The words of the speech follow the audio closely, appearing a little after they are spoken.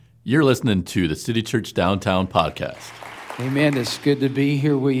You're listening to the City Church Downtown podcast. Amen. It's good to be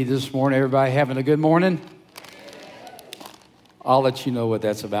here with you this morning. Everybody having a good morning? I'll let you know what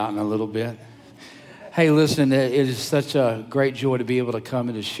that's about in a little bit. Hey, listen, it is such a great joy to be able to come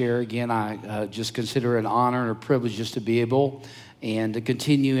and to share again. I just consider it an honor and a privilege just to be able and to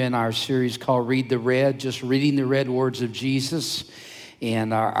continue in our series called Read the Red, just reading the red words of Jesus.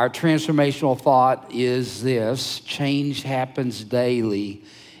 And our transformational thought is this: change happens daily.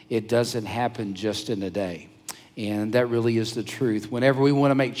 It doesn't happen just in a day. And that really is the truth. Whenever we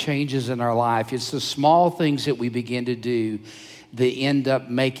want to make changes in our life, it's the small things that we begin to do that end up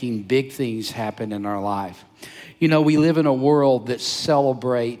making big things happen in our life. You know, we live in a world that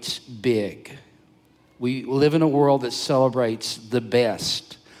celebrates big. We live in a world that celebrates the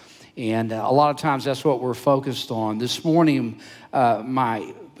best. And a lot of times that's what we're focused on. This morning,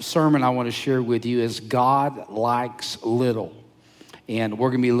 my sermon I want to share with you is God Likes Little. And we're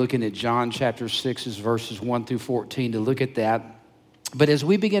going to be looking at John chapter 6, verses 1 through 14 to look at that. But as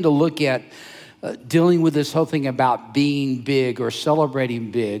we begin to look at dealing with this whole thing about being big or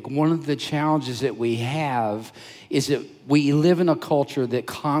celebrating big, one of the challenges that we have is that we live in a culture that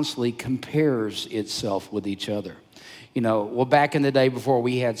constantly compares itself with each other. You know, well, back in the day before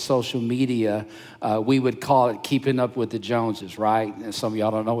we had social media, we would call it keeping up with the Joneses, right? And some of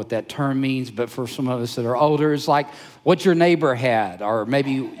y'all don't know what that term means, but for some of us that are older, it's like what your neighbor had, or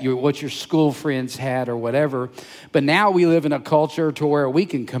maybe what your school friends had, or whatever. But now we live in a culture to where we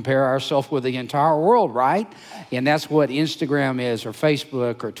can compare ourselves with the entire world, right? And that's what Instagram is, or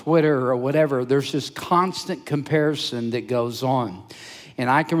Facebook, or Twitter, or whatever. There's this constant comparison that goes on. And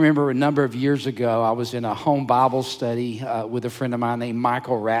I can remember a number of years ago, I was in a home Bible study with a friend of mine named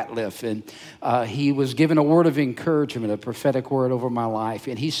Michael Ratliff. And he was given a word of encouragement, a prophetic word over my life.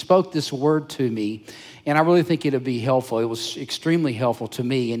 And he spoke this word to me. And I really think it'd be helpful. It was extremely helpful to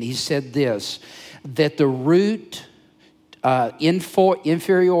me. And he said this, that the root,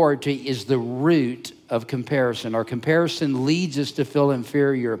 inferiority is the root of comparison, or comparison leads us to feel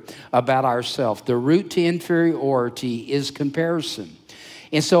inferior about ourselves. The root to inferiority is comparison.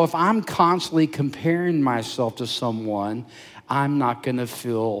 And so if I'm constantly comparing myself to someone, I'm not going to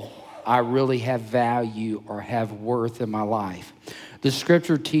feel I really have value or have worth in my life. The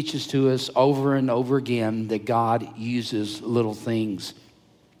scripture teaches to us over and over again that God uses little things.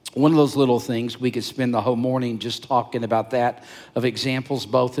 One of those little things, we could spend the whole morning just talking about that, of examples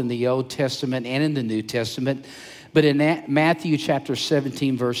both in the Old Testament and in the New Testament. But in Matthew chapter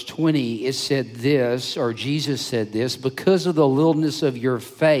 17, verse 20, it said this, or Jesus said this: because of the littleness of your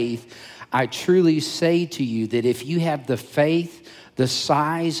faith, I truly say to you that if you have the faith the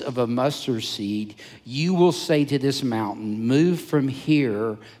size of a mustard seed, you will say to this mountain, move from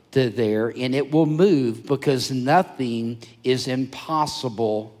here to there, and it will move, because nothing is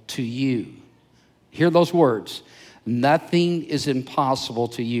impossible to you. Hear those words. Nothing is impossible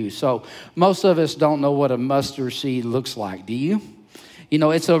to you. So most of us don't know what a mustard seed looks like. Do you? You know,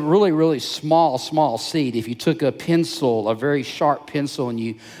 it's a really, really small seed. If you took a pencil, a very sharp pencil, and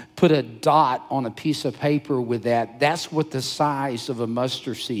you put a dot on a piece of paper with that, that's what the size of a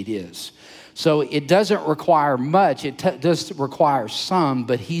mustard seed is. So it doesn't require much. It does require some,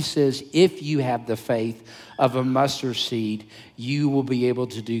 but he says if you have the faith of a mustard seed, you will be able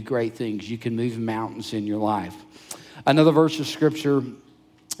to do great things. You can move mountains in your life. Another verse of scripture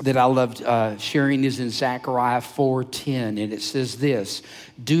that I loved sharing is in Zechariah 4:10, and it says this: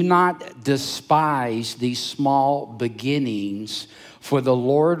 do not despise these small beginnings, for the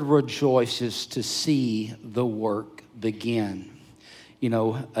Lord rejoices to see the work begin. You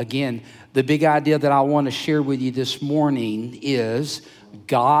know, again, the big idea that I want to share with you this morning is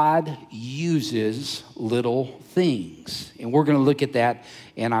God uses little things. And we're going to look at that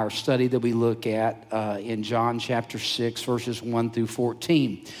in our study that we look at in John chapter 6, verses 1 through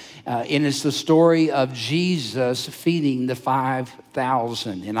 14. And it's the story of Jesus feeding the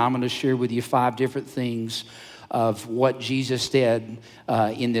 5,000. And I'm going to share with you 5 different things of what Jesus did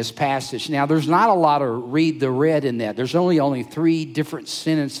in this passage. Now, there's not a lot of read the red in that. There's only 3 different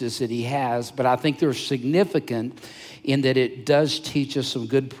sentences that he has, but I think they're significant in that it does teach us some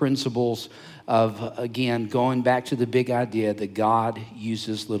good principles of, again, going back to the big idea that God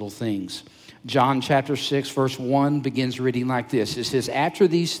uses little things. John chapter 6, verse 1 begins reading like this. It says, after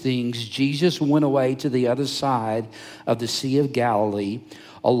these things, Jesus went away to the other side of the Sea of Galilee.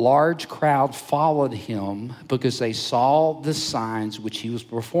 A large crowd followed him because they saw the signs which he was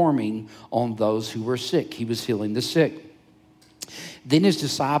performing on those who were sick. He was healing the sick. Then his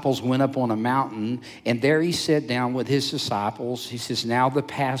disciples went up on a mountain, and there he sat down with his disciples. He says, now the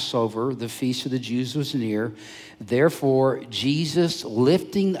Passover, the feast of the Jews, was near. Therefore, Jesus,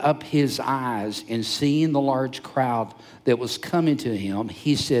 lifting up his eyes and seeing the large crowd that was coming to him,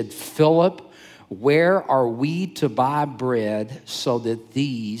 he said, Philip, where are we to buy bread so that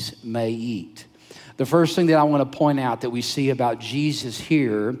these may eat? The first thing that I want to point out that we see about Jesus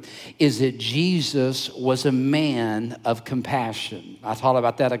here is that Jesus was a man of compassion. I talked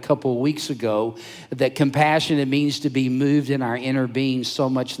about that a couple of weeks ago, that compassion, it means to be moved in our inner being so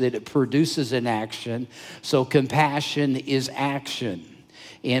much that it produces an action. So compassion is action.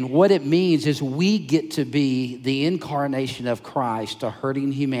 And what it means is we get to be the incarnation of Christ to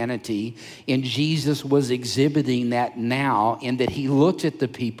hurting humanity. And Jesus was exhibiting that now in that he looked at the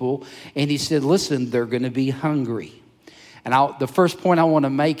people and he said, listen, they're going to be hungry. And the first point I want to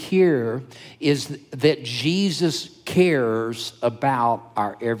make here is that Jesus cares about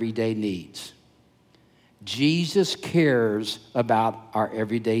our everyday needs. Jesus cares about our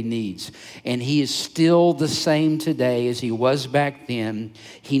everyday needs. And he is still the same today as he was back then.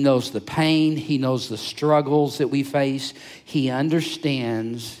 He knows the pain. He knows the struggles that we face. He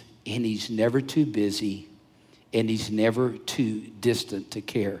understands, and he's never too busy, and he's never too distant to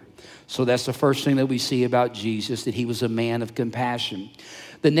care. So that's the first thing that we see about Jesus, that he was a man of compassion.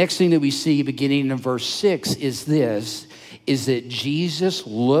 The next thing that we see beginning in verse 6 is this, is that Jesus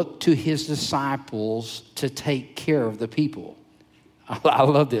looked to his disciples to take care of the people. I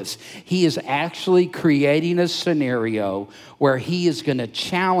love this. He is actually creating a scenario where he is going to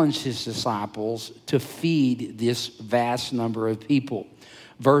challenge his disciples to feed this vast number of people.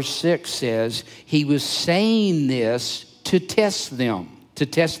 Verse 6 says, he was saying this to test them, to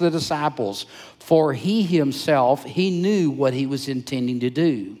test the disciples, for he himself, he knew what he was intending to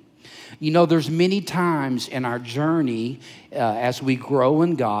do. You know, there's many times in our journey as we grow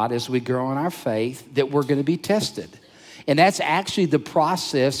in God, as we grow in our faith, that we're going to be tested. And that's actually the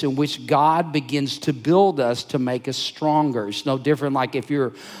process in which God begins to build us to make us stronger. It's no different like if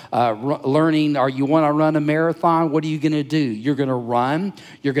you're learning or you want to run a marathon, what are you going to do? You're going to run.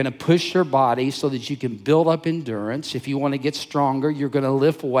 You're going to push your body so that you can build up endurance. If you want to get stronger, you're going to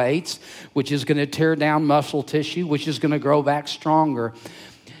lift weights, which is going to tear down muscle tissue, which is going to grow back stronger.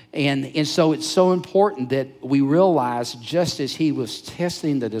 And so it's so important that we realize just as he was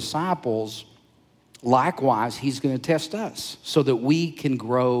testing the disciples, likewise, he's going to test us so that we can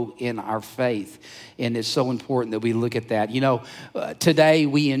grow in our faith. And it's so important that we look at that. You know, today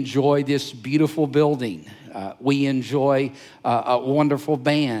we enjoy this beautiful building. We enjoy a wonderful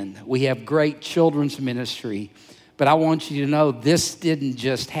band. We have great children's ministry. But I want you to know this didn't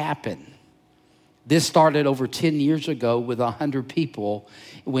just happen. This started over 10 years ago with 100 people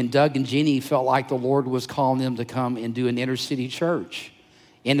when Doug and Jenny felt like the Lord was calling them to come and do an inner city church.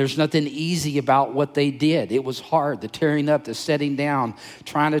 And there's nothing easy about what they did. It was hard, the tearing up, the setting down,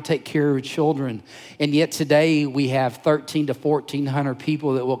 trying to take care of children. And yet today we have 1,300 to 1,400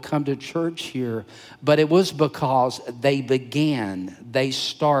 people that will come to church here. But it was because they began, they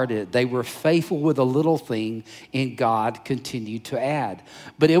started, they were faithful with a little thing, and God continued to add.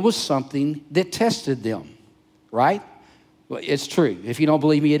 But it was something that tested them, right? It's true. If you don't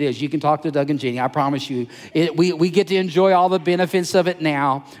believe me, it is. You can talk to Doug and Jenny. I promise you. We get to enjoy all the benefits of it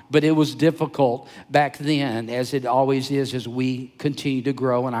now, but it was difficult back then, as it always is as we continue to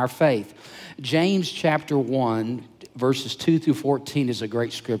grow in our faith. James chapter 1, verses 2 through 14 is a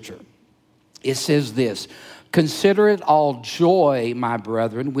great scripture. It says this, consider it all joy, my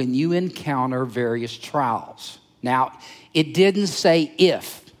brethren, when you encounter various trials. Now, it didn't say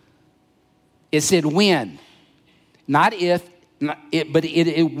if. It said when. Not if, but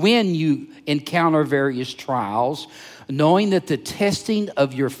when you encounter various trials, knowing that the testing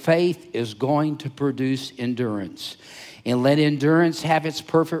of your faith is going to produce endurance. And let endurance have its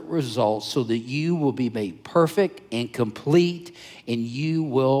perfect results so that you will be made perfect and complete and you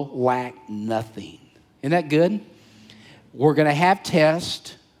will lack nothing. Isn't that good? We're going to have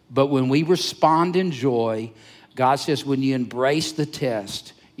tests, but when we respond in joy, God says when you embrace the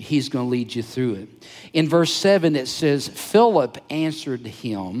test, he's going to lead you through it. In verse 7, it says, Philip answered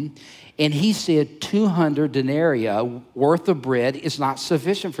him, and he said, 200 denarii worth of bread is not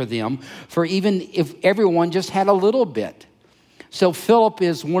sufficient for them, for even if everyone just had a little bit. So Philip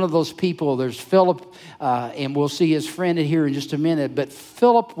is one of those people. There's Philip, and we'll see his friend here in just a minute, but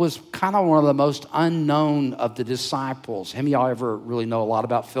Philip was kind of one of the most unknown of the disciples. How many of y'all ever really know a lot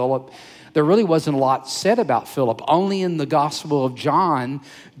about Philip? There really wasn't a lot said about Philip. Only in the Gospel of John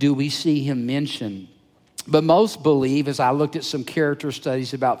do we see him mentioned. But most believe, as I looked at some character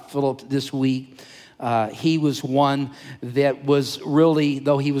studies about Philip this week, He was one that was really,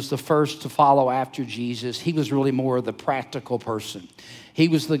 though he was the first to follow after Jesus, he was really more of the practical person. He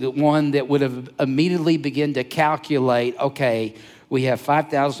was the one that would have immediately begun to calculate, okay, we have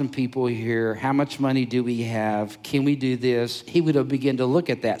 5,000 people here. How much money do we have? Can we do this? He would have begun to look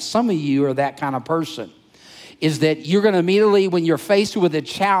at that. Some of you are that kind of person, is that you're going to immediately, when you're faced with a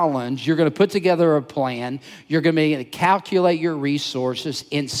challenge, you're going to put together a plan. You're going to be able to calculate your resources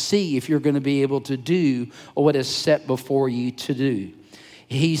and see if you're going to be able to do what is set before you to do.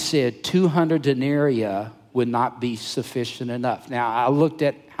 He said 200 denarii would not be sufficient enough. Now, I looked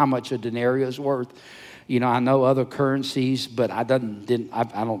at how much a denarius is worth. You know, I know other currencies, but I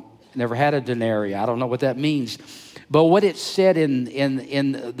never had a denarii. I don't know what that means. But what it said in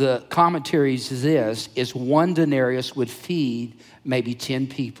the commentaries is one denarius would feed maybe 10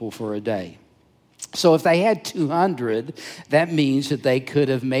 people for a day. So if they had 200, that means that they could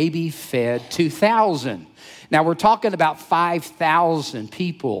have maybe fed 2,000. Now, we're talking about 5,000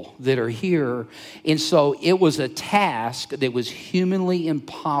 people that are here. And so it was a task that was humanly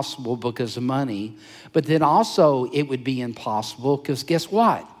impossible because of money. But then also it would be impossible because guess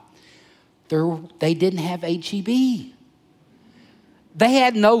what? They didn't have H-E-B. They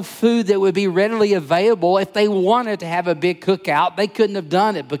had no food that would be readily available. If they wanted to have a big cookout, they couldn't have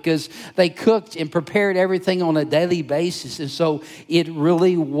done it because they cooked and prepared everything on a daily basis. And so it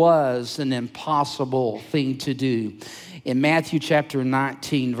really was an impossible thing to do. In Matthew chapter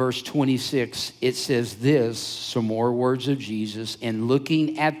 19, verse 26, it says this, some more words of Jesus. And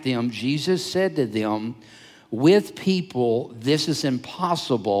looking at them, Jesus said to them, with people, this is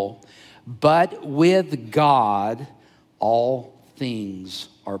impossible, but with God, all things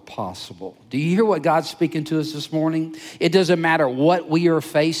are possible. Do you hear what God's speaking to us this morning? It doesn't matter what we are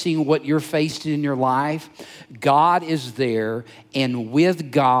facing, what you're facing in your life. God is there, and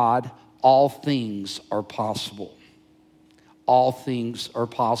with God, all things are possible. All things are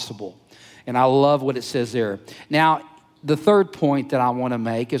possible. And I love what it says there. Now, the third point that I want to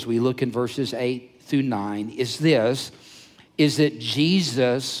make as we look in verses 8 through 9 is this, is that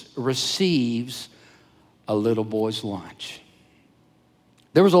Jesus receives a little boy's lunch.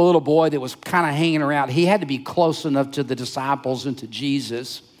 There was a little boy that was kind of hanging around. He had to be close enough to the disciples and to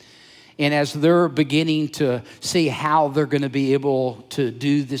Jesus. And as they're beginning to see how they're going to be able to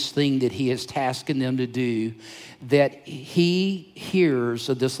do this thing that he is tasking them to do, that he hears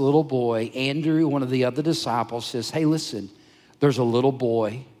of this little boy. Andrew, one of the other disciples, says, hey, listen, there's a little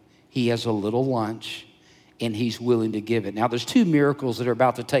boy. He has a little lunch, and he's willing to give it. Now, there's two miracles that are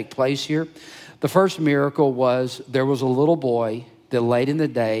about to take place here. The first miracle was there was a little boy that late in the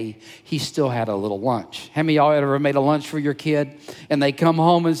day, he still had a little lunch. How many of y'all ever made a lunch for your kid? And they come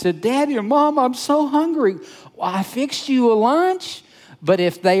home and said, Daddy or Mom, I'm so hungry. Well, I fixed you a lunch. But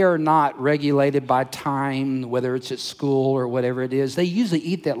if they are not regulated by time, whether it's at school or whatever it is, they usually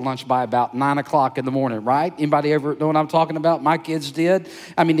eat that lunch by about 9 o'clock in the morning, right? Anybody ever know what I'm talking about? My kids did.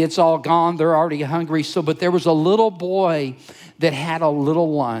 I mean, it's all gone. They're already hungry. But there was a little boy that had a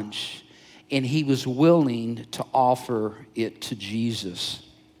little lunch, and he was willing to offer it to Jesus.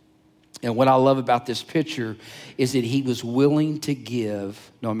 And what I love about this picture is that he was willing to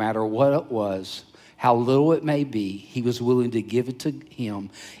give, no matter what it was, how little it may be, he was willing to give it to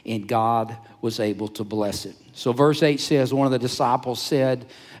him, and God was able to bless it. So verse 8 says, one of the disciples said,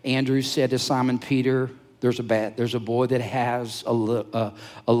 Andrew said to Simon Peter, there's a boy that has a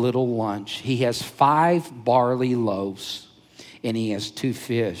little lunch. He has 5 barley loaves, and he has 2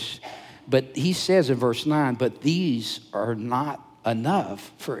 fish. But he says in verse 9, but these are not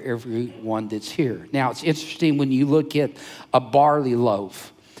enough for everyone that's here. Now, it's interesting when you look at a barley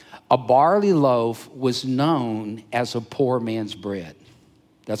loaf. A barley loaf was known as a poor man's bread.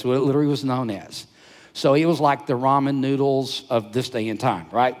 That's what it literally was known as. So it was like the ramen noodles of this day and time,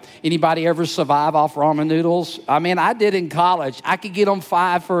 right? Anybody ever survive off ramen noodles? I mean, I did in college. I could get them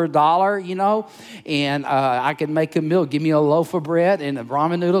 5 for $1, you know, and I could make a meal. Give me a loaf of bread and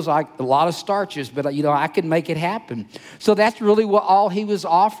ramen noodles, a lot of starches, but, you know, I could make it happen. So that's really what all he was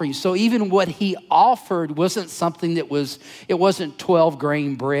offering. So even what he offered wasn't something it wasn't 12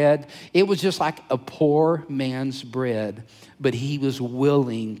 grain bread. It was just like a poor man's bread, but he was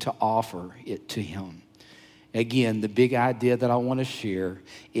willing to offer it to him. Again, the big idea that I want to share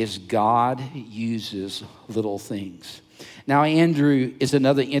is God uses little things. Now, Andrew is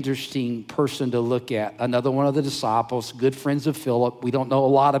another interesting person to look at, another one of the disciples, good friends of Philip. We don't know a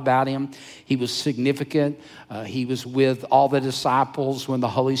lot about him. He was significant. He was with all the disciples when the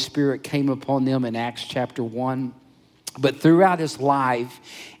Holy Spirit came upon them in Acts chapter 1. But throughout his life,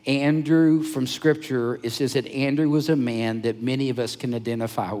 Andrew, from Scripture, it says that Andrew was a man that many of us can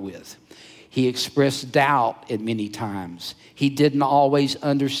identify with. He expressed doubt at many times. He didn't always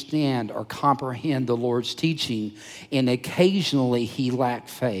understand or comprehend the Lord's teaching, and occasionally he lacked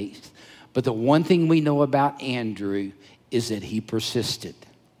faith. But the one thing we know about Andrew is that he persisted.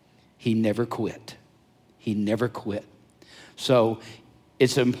 He never quit. He never quit. So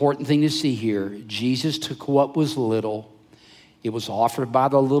it's an important thing to see here. Jesus took what was little. It was offered by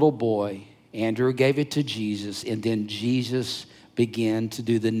the little boy. Andrew gave it to Jesus, and then Jesus began to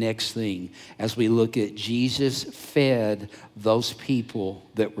do the next thing. As we look at Jesus fed those people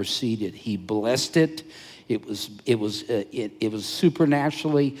that were seated. He blessed it. It was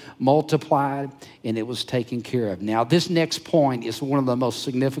supernaturally multiplied, and it was taken care of. Now, this next point is one of the most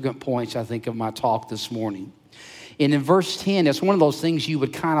significant points, I think, of my talk this morning. And in verse 10, it's one of those things you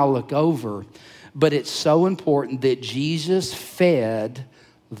would kind of look over, but it's so important that Jesus fed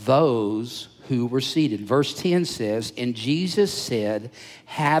those who were seated. Verse 10 says, and Jesus said,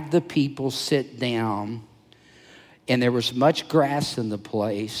 have the people sit down. And there was much grass in the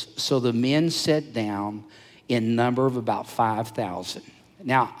place, so the men sat down in number of about 5,000.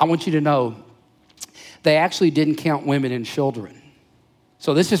 Now, I want you to know, they actually didn't count women and children.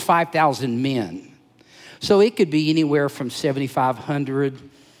 So this is 5,000 men. So it could be anywhere from 7,500,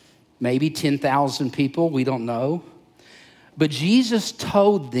 maybe 10,000 people, we don't know. But Jesus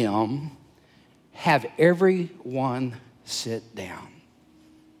told them, have everyone sit down.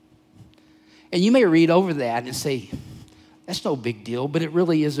 And you may read over that and say, that's no big deal, but it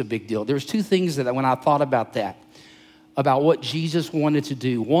really is a big deal. There's two things that when I thought about that, about what Jesus wanted to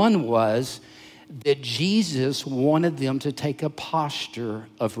do. One was that Jesus wanted them to take a posture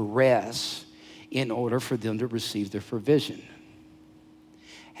of rest in order for them to receive their provision.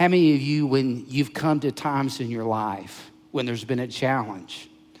 How many of you, when you've come to times in your life when there's been a challenge,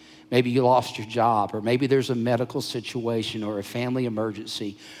 maybe you lost your job, or maybe there's a medical situation or a family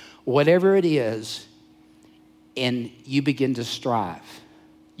emergency, whatever it is, and you begin to strive.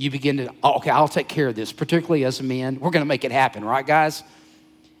 You begin to, okay, I'll take care of this, particularly as a man. We're going to make it happen, right, guys?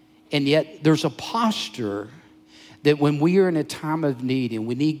 And yet there's a posture that when we are in a time of need and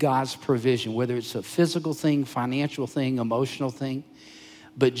we need God's provision, whether it's a physical thing, financial thing, emotional thing,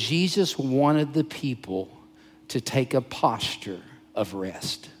 but Jesus wanted the people to take a posture of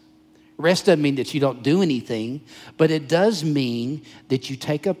rest. Rest doesn't mean that you don't do anything, but it does mean that you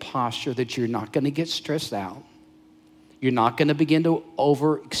take a posture that you're not going to get stressed out. You're not going to begin to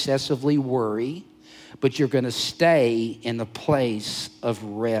excessively worry, but you're going to stay in a place of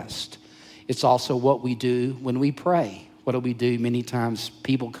rest. It's also what we do when we pray. What do we do? Many times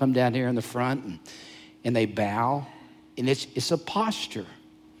people come down here in the front and they bow, and it's a posture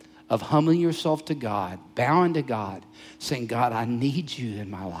of humbling yourself to God, bowing to God, saying, God, I need you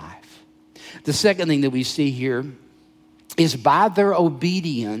in my life. The second thing that we see here is by their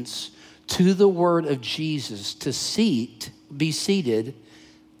obedience to the word of Jesus to be seated,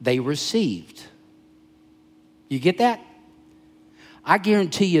 they received. You get that? I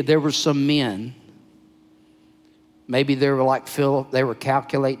guarantee you there were some men, maybe they were like Philip, they were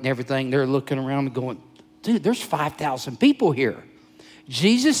calculating everything. They're looking around and going, dude, there's 5,000 people here.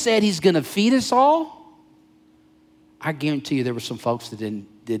 Jesus said he's going to feed us all. I guarantee you there were some folks that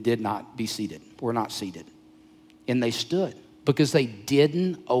did not be seated, were not seated. And they stood because they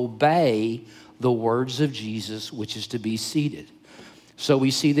didn't obey the words of Jesus, which is to be seated. So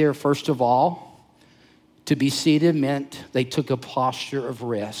we see there, first of all, to be seated meant they took a posture of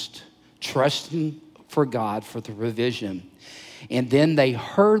rest, trusting for God for the provision. And then they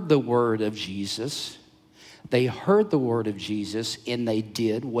heard the word of Jesus. They heard the word of Jesus, and they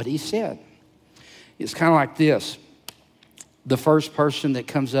did what he said. It's kind of like this. The first person that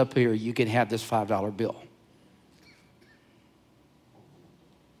comes up here, you can have this $5 bill.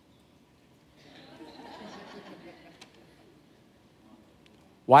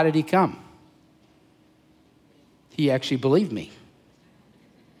 Why did he come? He actually believed me.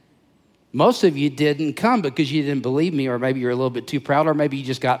 Most of you didn't come because you didn't believe me, or maybe you're a little bit too proud, or maybe you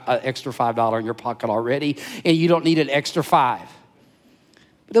just got an extra $5 in your pocket already and you don't need an extra $5.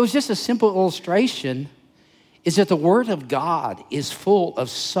 But it was just a simple illustration, is that the Word of God is full of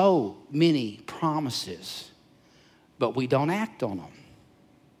so many promises, but we don't act on them.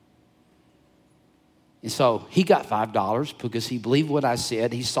 And so he got $5 because he believed what I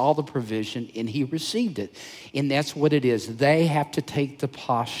said. He saw the provision and he received it. And that's what it is. They have to take the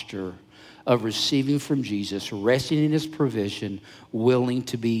posture of receiving from Jesus, resting in his provision, willing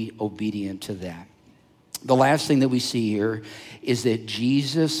to be obedient to that. The last thing that we see here is that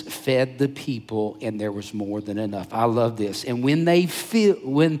Jesus fed the people and there was more than enough. I love this. And when they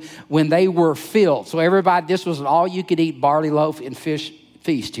were filled, so everybody, this was an all-you-could-eat barley loaf and fish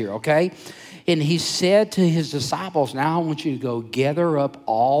feast here, okay? And he said to his disciples, now I want you to go gather up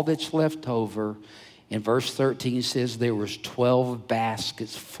all that's left over. And verse 13 says there was 12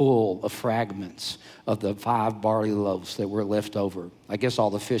 baskets full of fragments of the 5 barley loaves that were left over. I guess all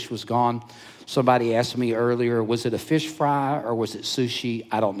the fish was gone. Somebody asked me earlier, was it a fish fry or was it sushi?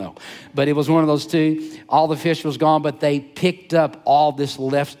 I don't know. But it was one of those two. All the fish was gone, but they picked up all this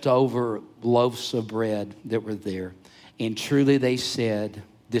leftover loaves of bread that were there. And truly they said,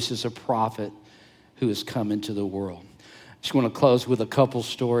 this is a prophet who has come into the world. I just want to close with a couple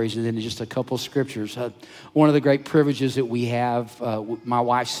stories and then just a couple scriptures. One of the great privileges that we have, my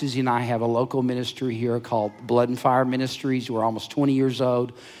wife Susie and I have a local ministry here called Blood and Fire Ministries. We're almost 20 years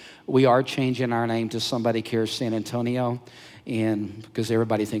old. We are changing our name to Somebody Cares San Antonio, and because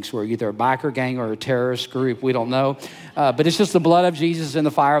everybody thinks we're either a biker gang or a terrorist group, we don't know. But it's just the blood of Jesus and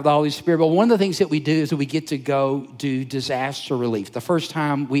the fire of the Holy Spirit. But one of the things that we do is that we get to go do disaster relief. The first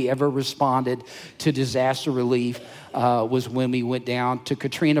time we ever responded to disaster relief was when we went down to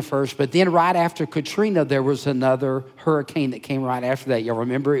Katrina first. But then right after Katrina, there was another hurricane that came right after that. You'll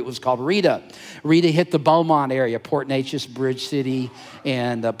remember it was called Rita. Rita hit the Beaumont area, Port Neches, Bridge City,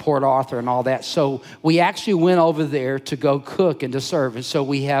 and Port Arthur and all that. So we actually went over there to go cook and to serve. And so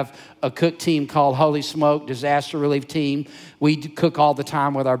we have a cook team called Holy Smoke, disaster relief team. We cook all the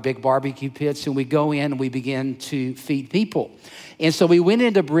time with our big barbecue pits, and we go in and we begin to feed people. And so we went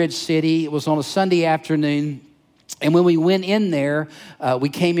into Bridge City. It was on a Sunday afternoon. And when we went in there, we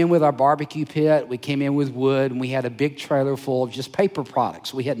came in with our barbecue pit, we came in with wood, and we had a big trailer full of just paper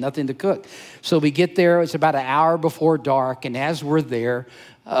products. We had nothing to cook. So we get there, it's about an hour before dark, and as we're there,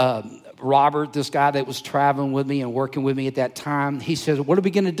 Robert, this guy that was traveling with me and working with me at that time, he says, what are we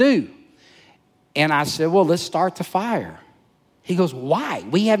going to do? And I said, well, let's start the fire. He goes, why?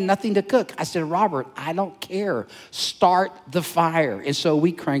 We have nothing to cook. I said, Robert, I don't care. Start the fire. And so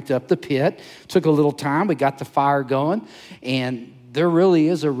we cranked up the pit. Took a little time. We got the fire going. And there really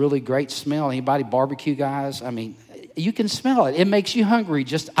is a really great smell. Anybody barbecue guys? I mean, you can smell it. It makes you hungry.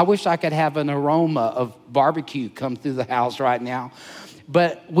 Just, I wish I could have an aroma of barbecue come through the house right now.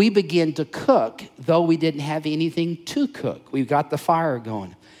 But we began to cook, though we didn't have anything to cook. We got the fire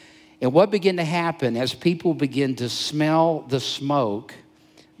going. And what began to happen as people begin to smell the smoke,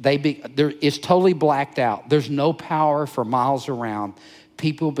 it's totally blacked out. There's no power for miles around.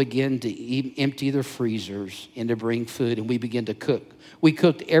 People begin to empty their freezers and to bring food, and we begin to cook. We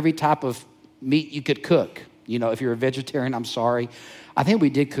cooked every type of meat you could cook. You know, if you're a vegetarian, I'm sorry. I think we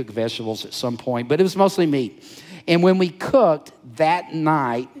did cook vegetables at some point, but it was mostly meat. And when we cooked that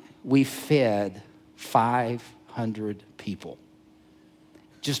night, we fed 500 people.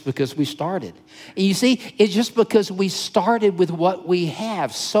 Just because we started. And you see, it's just because we started with what we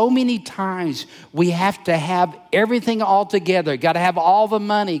have. So many times we have to have everything all together. Got to have all the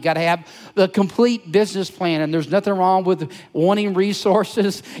money. Got to have the complete business plan. And there's nothing wrong with wanting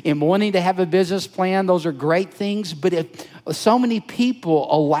resources and wanting to have a business plan. Those are great things. But if so many people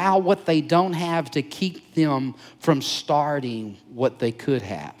allow what they don't have to keep them from starting what they could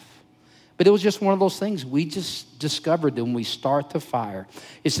have. But it was just one of those things we just discovered that when we start the fire.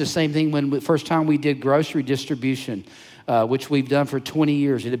 It's the same thing when the first time we did grocery distribution, which we've done for 20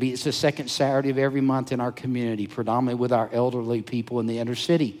 years. It's the second Saturday of every month in our community, predominantly with our elderly people in the inner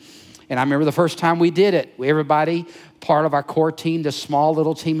city. And I remember the first time we did it, everybody, part of our core team, this small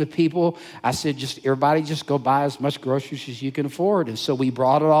little team of people, I said, everybody just go buy as much groceries as you can afford. And so we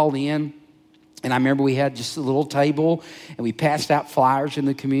brought it all in. And I remember we had just a little table, and we passed out flyers in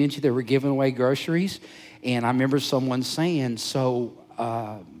the community that were giving away groceries. And I remember someone saying, so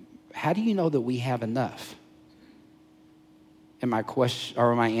how do you know that we have enough? And my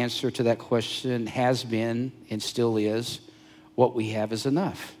answer to that question has been, and still is, what we have is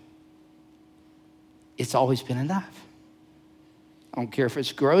enough. It's always been enough. I don't care if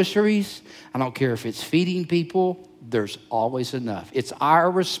it's groceries. I don't care if it's feeding people. There's always enough. It's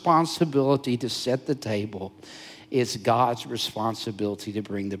our responsibility to set the table. It's God's responsibility to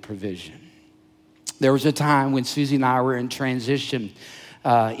bring the provision. There was a time when Susie and I were in transition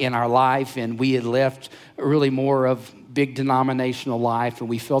in our life, and we had left really more of big denominational life, and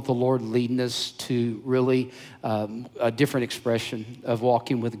we felt the Lord leading us to really a different expression of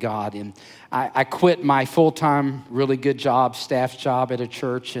walking with God. And I quit my full-time, really good job, staff job at a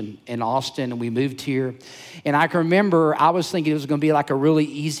church in Austin, and we moved here. And I can remember I was thinking it was going to be like a really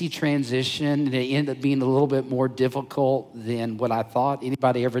easy transition, and it ended up being a little bit more difficult than what I thought.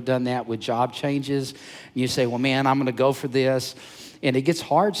 Anybody ever done that with job changes? And you say, well, man, I'm going to go for this. And it gets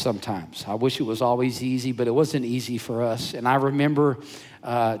hard sometimes. I wish it was always easy, but it wasn't easy for us. And I remember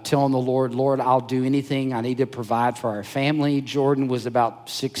telling the Lord, I'll do anything I need to provide for our family. Jordan was about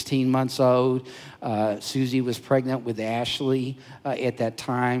 16 months old. Susie was pregnant with Ashley at that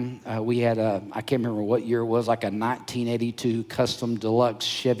time. We had I can't remember what year it was, like a 1982 custom deluxe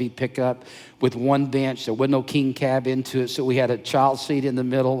Chevy pickup with one bench. There wasn't no king cab into it, so we had a child seat in the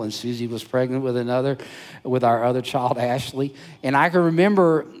middle, and Susie was pregnant with our other child, Ashley. And I can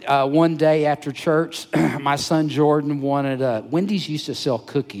remember one day after church, my son Jordan wanted, Wendy's used to sell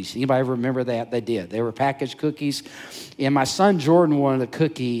cookies. Anybody ever remember that? They did. They were packaged cookies. And my son Jordan wanted a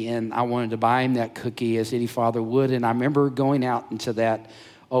cookie, and I wanted to buy him that cookie as any father would. And I remember going out into that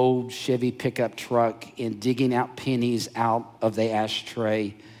old Chevy pickup truck and digging out pennies out of the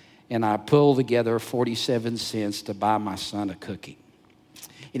ashtray. And I pulled together 47 cents to buy my son a cookie.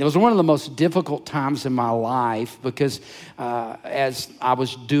 And it was one of the most difficult times in my life because as I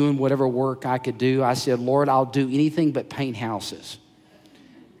was doing whatever work I could do, I said, Lord, I'll do anything but paint houses.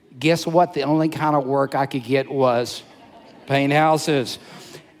 Guess what? The only kind of work I could get was paint houses.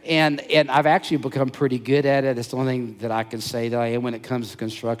 And I've actually become pretty good at it. It's the only thing that I can say that I am when it comes to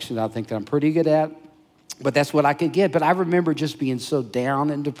construction. I think that I'm pretty good at. But that's what I could get. But I remember just being so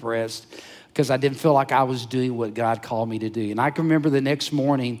down and depressed because I didn't feel like I was doing what God called me to do. And I can remember the next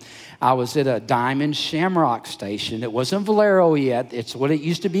morning, I was at a Diamond Shamrock station. It wasn't Valero yet. It's what it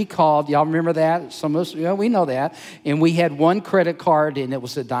used to be called. Y'all remember that? Some of us, we know that. And we had one credit card, and it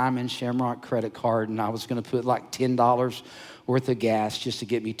was a Diamond Shamrock credit card. And I was going to put like $10 worth of gas just to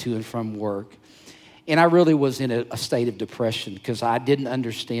get me to and from work. And I really was in a state of depression because I didn't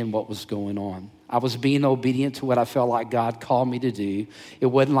understand what was going on. I was being obedient to what I felt like God called me to do. It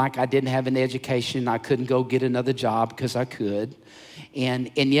wasn't like I didn't have an education. I couldn't go get another job because I could.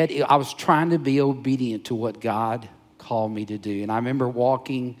 And yet I was trying to be obedient to what God called me to do. And I remember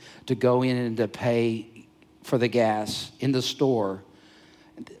walking to go in and to pay for the gas in the store.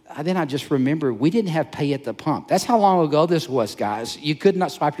 Then I just remember we didn't have pay at the pump. That's how long ago this was, guys. You could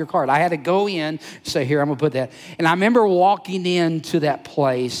not swipe your card. I had to go in and say, here, I'm going to put that. And I remember walking into that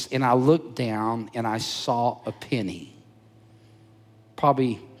place, and I looked down, and I saw a penny.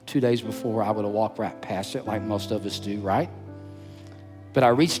 Probably 2 days before, I would have walked right past it like most of us do, right? But I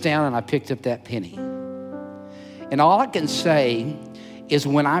reached down, and I picked up that penny. And all I can say is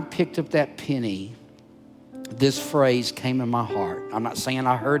when I picked up that penny, this phrase came in my heart. I'm not saying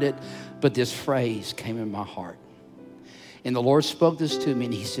I heard it, but this phrase came in my heart. And the Lord spoke this to me,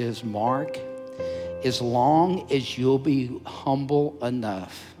 and he says, Mark, as long as you'll be humble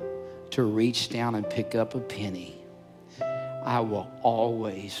enough to reach down and pick up a penny, I will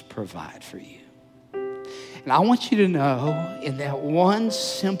always provide for you. And I want you to know, in that one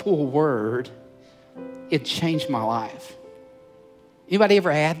simple word, it changed my life. Anybody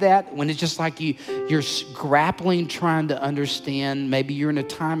ever had that? When it's just like you're grappling, trying to understand. Maybe you're in a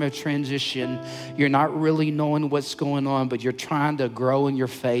time of transition. You're not really knowing what's going on, but you're trying to grow in your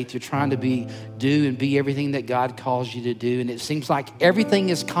faith. You're trying to do and be everything that God calls you to do. And it seems like everything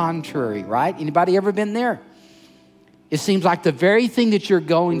is contrary, right? Anybody ever been there? It seems like the very thing that you're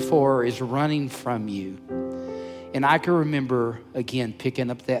going for is running from you. And I can remember, again, picking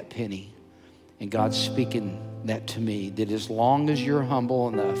up that penny and God speaking that to me, that as long as you're humble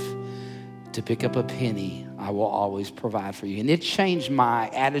enough to pick up a penny, I will always provide for you. And it changed my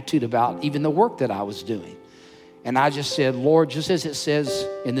attitude about even the work that I was doing. And I just said, Lord, just as it says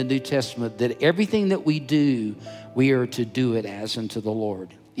in the New Testament, that everything that we do, we are to do it as unto the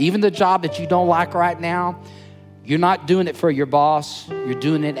Lord. Even the job that you don't like right now, you're not doing it for your boss. You're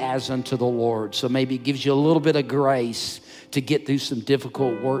doing it as unto the Lord. So maybe it gives you a little bit of grace to get through some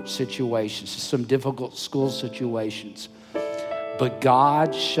difficult work situations, some difficult school situations. But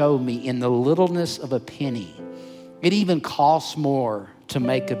God showed me in the littleness of a penny, it even costs more to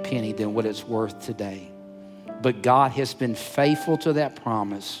make a penny than what it's worth today. But God has been faithful to that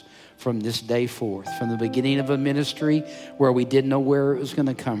promise from this day forth, from the beginning of a ministry where we didn't know where it was going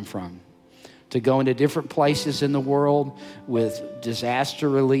to come from, to go into different places in the world with disaster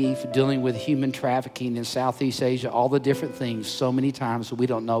relief, dealing with human trafficking in Southeast Asia, all the different things so many times we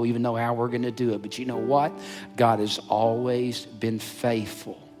don't even know how we're going to do it. But you know what? God has always been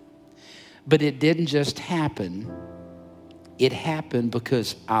faithful. But it didn't just happen. It happened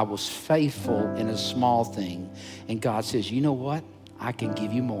because I was faithful in a small thing. And God says, you know what? I can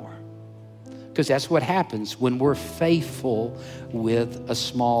give you more. Because that's what happens when we're faithful with a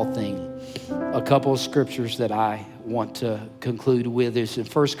small thing. A couple of scriptures that I want to conclude with is in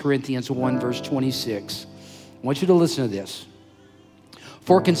 1 Corinthians 1, verse 26. I want you to listen to this.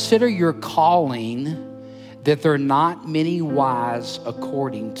 For consider your calling, that there are not many wise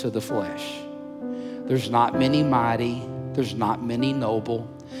according to the flesh. There's not many mighty. There's not many noble,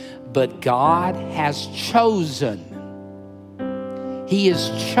 but God has chosen. He has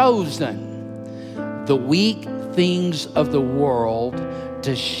chosen the weak things of the world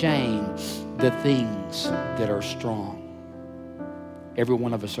to shame the things that are strong. Every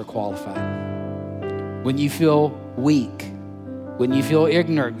one of us are qualified. When you feel weak, when you feel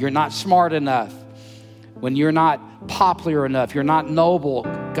ignorant, you're not smart enough, when you're not popular enough, you're not noble,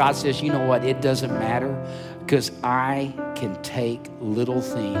 God says, you know what? It doesn't matter, because I can take little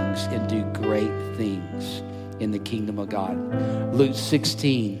things and do great things in the kingdom of God. Luke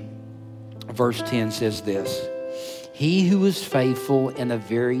 16, verse 10 says this: he who is faithful in a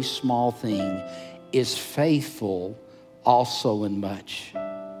very small thing is faithful also in much.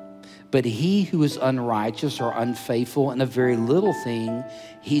 But he who is unrighteous or unfaithful in a very little thing,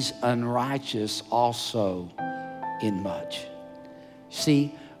 he's unrighteous also in much.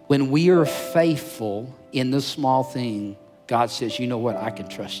 See, when we are faithful in the small thing, God says, you know what? I can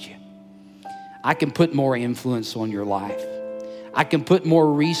trust you. I can put more influence on your life. I can put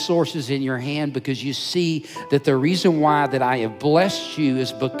more resources in your hand, because you see that the reason why that I have blessed you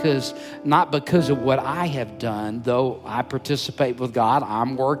is because, not because of what I have done, though I participate with God.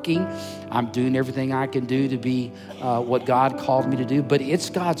 I'm working. I'm doing everything I can do to be what God called me to do. But it's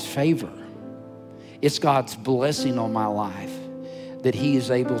God's favor. It's God's blessing on my life that he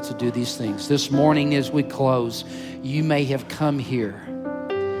is able to do these things. This morning as we close, you may have come here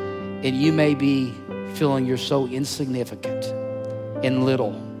and you may be feeling you're so insignificant and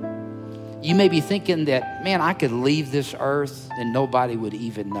little. You may be thinking that, man, I could leave this earth and nobody would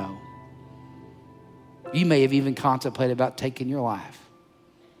even know. You may have even contemplated about taking your life,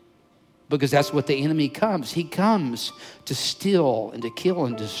 because that's what the enemy comes. He comes to steal and to kill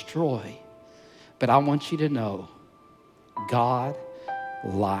and destroy. But I want you to know, God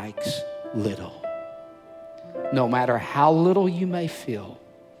likes little. No matter how little you may feel,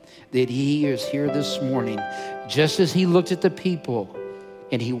 that he is here this morning, just as he looked at the people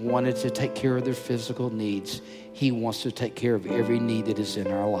and he wanted to take care of their physical needs, he wants to take care of every need that is in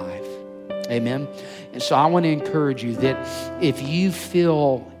our life. Amen. And so I want to encourage you that if you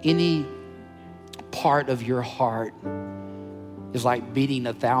feel any part of your heart is like beating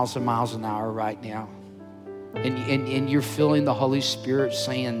 1,000 miles an hour right now, and you're feeling the Holy Spirit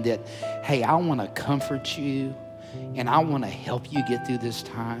saying that, hey, I want to comfort you and I want to help you get through this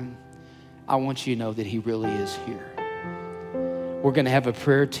time, I want you to know that he really is here. We're going to have a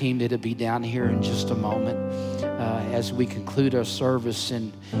prayer team that'll be down here in just a moment as we conclude our service.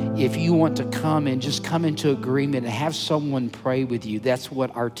 And if you want to come and just come into agreement and have someone pray with you, that's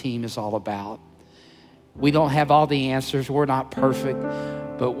what our team is all about. We don't have all the answers. We're not perfect.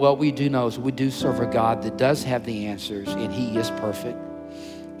 But what we do know is we do serve a God that does have the answers, and he is perfect,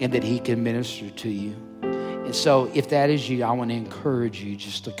 and that he can minister to you. And so if that is you, I want to encourage you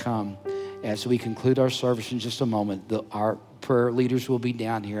just to come as we conclude our service in just a moment. Our prayer leaders will be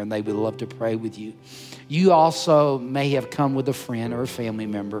down here, and they would love to pray with you. You also may have come with a friend or a family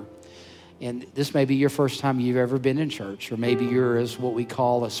member, and this may be your first time you've ever been in church, or maybe you're as what we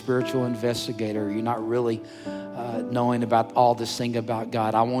call a spiritual investigator. You're not really knowing about all this thing about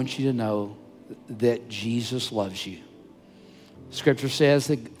God. I want you to know that Jesus loves you. Scripture says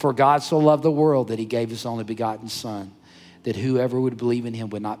that for God so loved the world that he gave his only begotten Son, that whoever would believe in him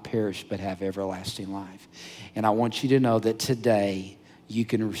would not perish but have everlasting life. And I want you to know that today you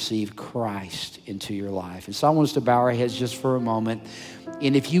can receive Christ into your life. And so I want us to bow our heads just for a moment.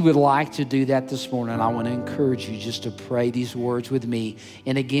 And if you would like to do that this morning, I want to encourage you just to pray these words with me.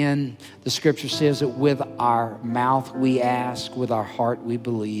 And again, the scripture says that with our mouth we ask, with our heart we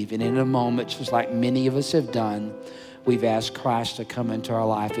believe. And in a moment, just like many of us have done, we've asked Christ to come into our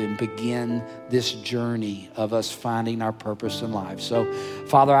life and begin this journey of us finding our purpose in life. So,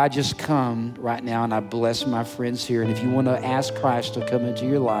 Father, I just come right now and I bless my friends here. And if you want to ask Christ to come into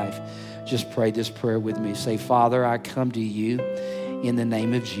your life, just pray this prayer with me. Say, Father, I come to you in the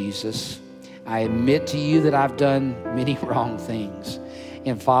name of Jesus. I admit to you that I've done many wrong things.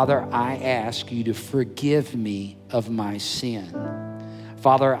 And Father, I ask you to forgive me of my sin.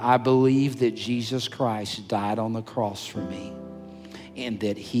 Father, I believe that Jesus Christ died on the cross for me and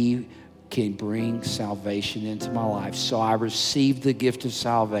that he can bring salvation into my life. So I receive the gift of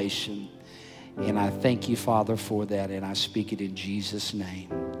salvation, and I thank you, Father, for that, and I speak it in Jesus'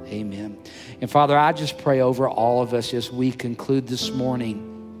 name. Amen. And Father, I just pray over all of us as we conclude this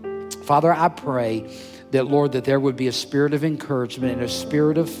morning. Father, I pray that, Lord, that there would be a spirit of encouragement and a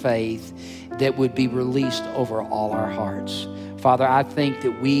spirit of faith that would be released over all our hearts. Father, I think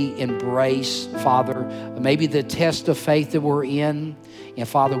that we embrace, Father, maybe the test of faith that we're in. And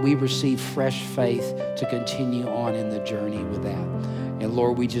Father, we receive fresh faith to continue on in the journey with that. And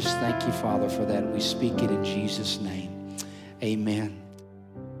Lord, we just thank you, Father, for that. We speak it in Jesus' name. Amen.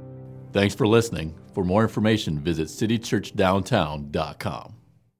 Thanks for listening. For more information, visit citychurchdowntown.com.